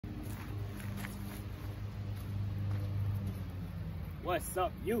What's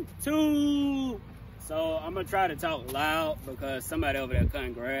up, YouTube? So I'm gonna try to talk loud because somebody over there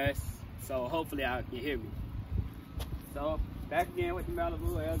cutting grass. So hopefully I can hear me. So back again with the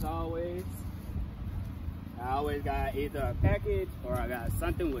Malibu as always. I always got either a package or I got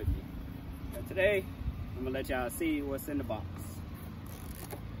something with me. But today I'm gonna let y'all see what's in the box.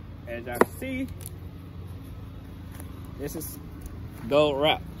 As y'all can see, this is gold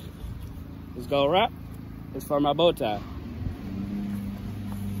wrap. This gold wrap is for my bow tie.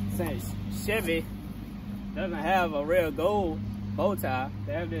 Since Chevy doesn't have a real gold bow tie,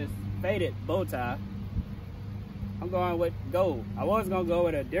 they have this faded bow tie, I'm going with gold. I was gonna go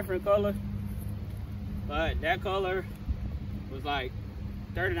with a different color, but that color was like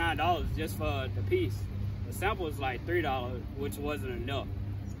 $39 just for the piece. The sample was like $3, which wasn't enough.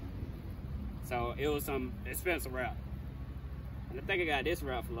 So it was some expensive wrap. And I think I got this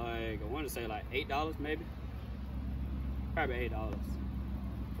wrap for like, I want to say like $8 maybe. Probably $8.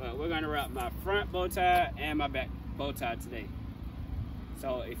 But we're gonna wrap my front bow tie and my back bow tie today.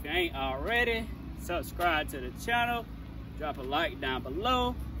 So if you ain't already, subscribe to the channel, drop a like down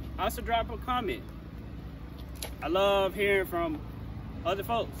below, also drop a comment. I love hearing from other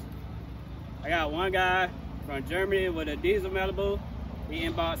folks. I got one guy from Germany with a diesel Malibu. He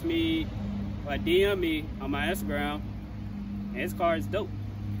inboxed me or DM me on my Instagram, and his car is dope.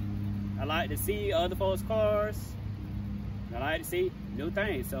 I like to see other folks' cars. I like to see new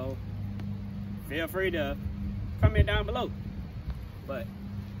things, so feel free to comment down below. But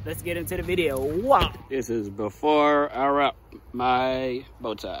let's get into the video. Wow! This is before I wrap my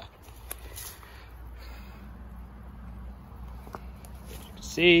bow tie. As you can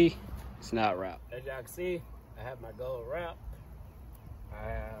see, it's not wrapped. As y'all can see, I have my gold wrap. I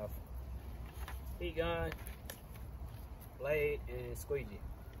have heat gun, blade, and squeegee.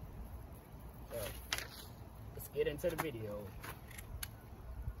 So let's get into the video.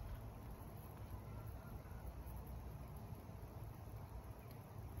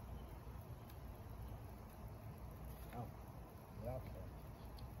 Oh, yeah.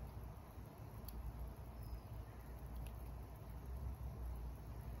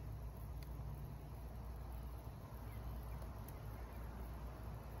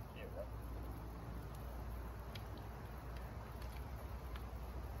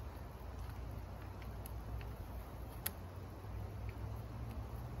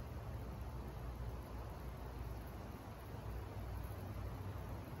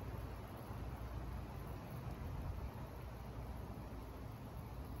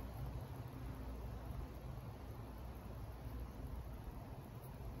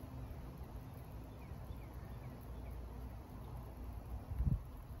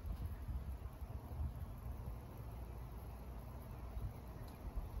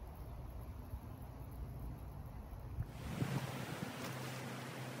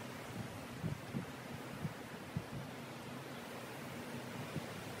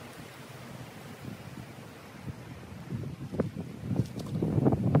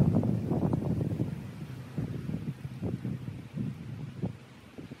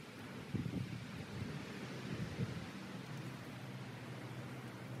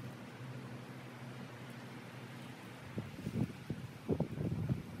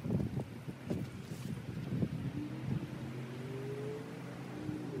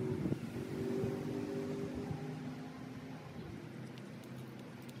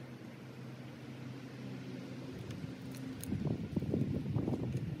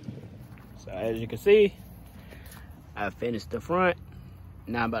 So as you can see, I finished the front.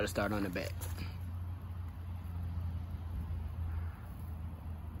 Now I'm about to start on the back.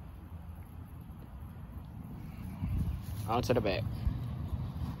 On to the back.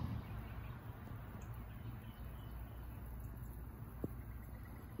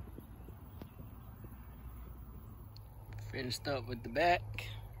 Finished up with the back.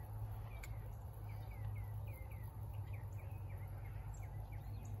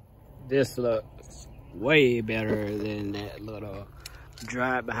 This looks way better than that little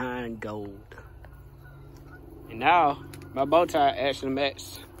drive behind gold. And now my bow tie actually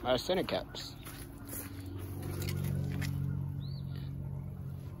matches my center caps.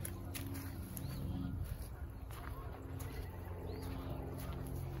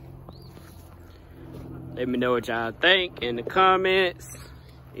 Let me know what y'all think in the comments.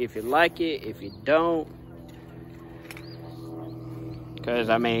 If you like it, if you don't. Cause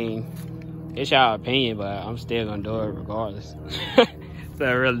I mean, it's y'all opinion, but I'm still gonna do it regardless. So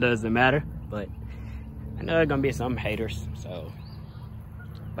it really doesn't matter. But I know there's gonna be some haters, so.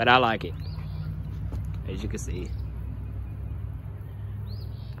 But I like it, as you can see.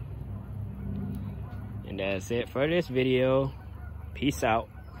 And that's it for this video. Peace out.